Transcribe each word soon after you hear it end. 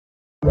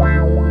Welcome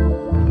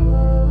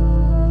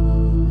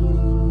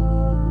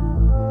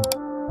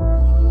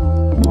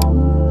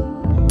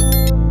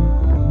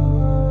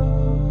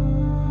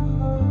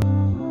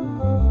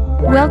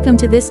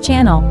to this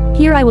channel.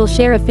 Here I will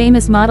share a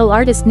famous model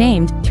artist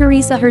named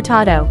Teresa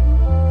Hurtado.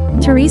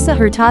 Teresa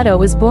Hurtado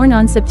was born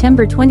on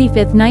September 25,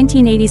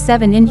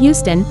 1987 in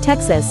Houston,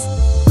 Texas.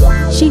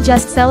 She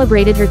just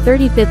celebrated her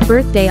 35th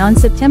birthday on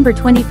September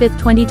 25,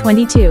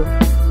 2022.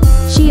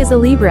 She is a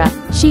Libra.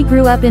 She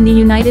grew up in the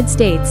United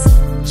States.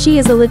 She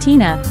is a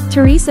Latina.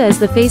 Teresa is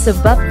the face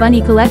of Buff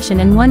Bunny Collection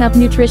and 1UP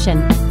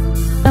Nutrition.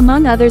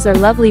 Among others are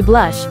Lovely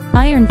Blush,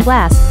 Iron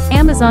Flask,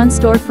 Amazon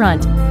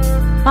Storefront,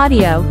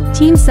 Audio,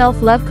 Team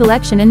Self-Love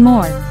Collection and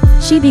more.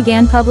 She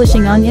began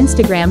publishing on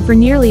Instagram for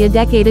nearly a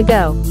decade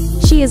ago.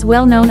 She is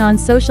well known on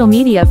social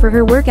media for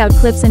her workout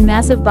clips and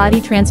massive body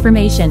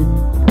transformation.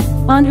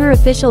 On her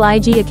official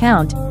IG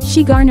account,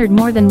 she garnered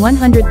more than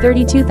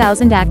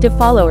 132,000 active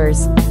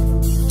followers.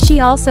 She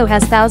also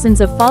has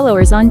thousands of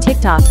followers on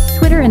TikTok,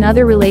 Twitter and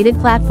other related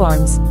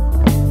platforms.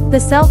 The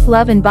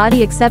self-love and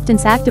body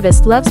acceptance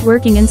activist loves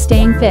working and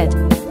staying fit.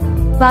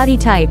 Body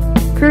type: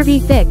 curvy,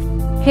 thick.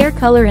 Hair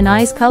color and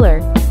eyes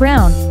color: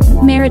 brown.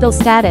 Marital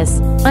status: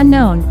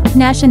 unknown.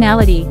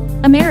 Nationality: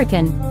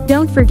 American.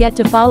 Don't forget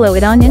to follow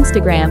it on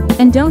Instagram,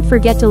 and don't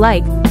forget to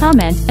like,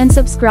 comment, and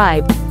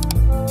subscribe.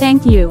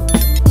 Thank you.